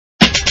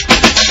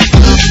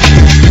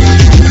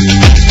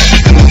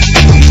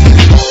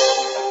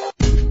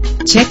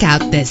Check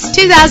out this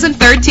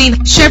 2013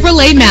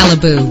 Chevrolet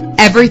Malibu.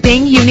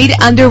 Everything you need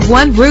under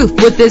one roof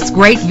with this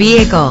great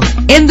vehicle.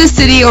 In the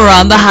city or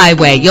on the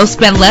highway, you'll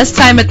spend less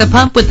time at the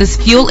pump with this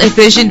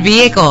fuel-efficient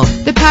vehicle.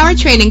 The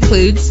powertrain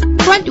includes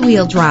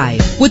front-wheel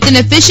drive with an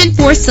efficient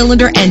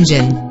 4-cylinder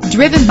engine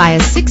driven by a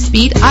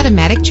 6-speed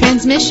automatic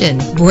transmission.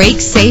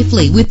 Brake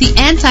safely with the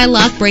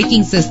anti-lock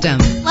braking system.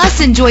 Plus,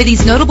 enjoy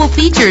these notable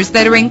features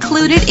that are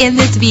included in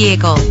this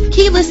vehicle: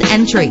 keyless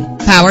entry,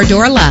 power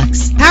door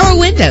locks, power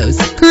windows,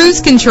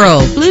 cruise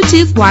control,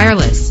 Bluetooth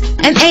wireless,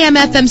 an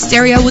AM/FM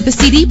stereo with a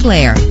CD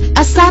player,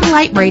 a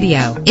satellite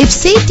radio. If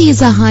safety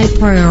is a high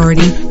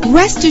priority,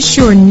 rest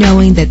assured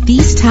knowing that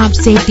these top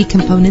safety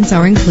components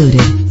are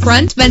included: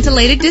 front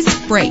ventilated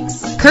disc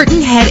brakes,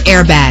 curtain head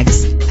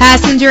airbags,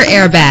 passenger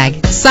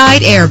airbag,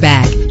 side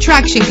airbag,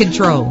 traction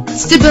control,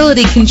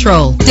 stability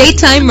control,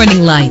 daytime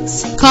running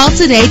lights. Call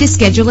today to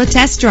schedule a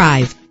test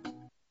drive.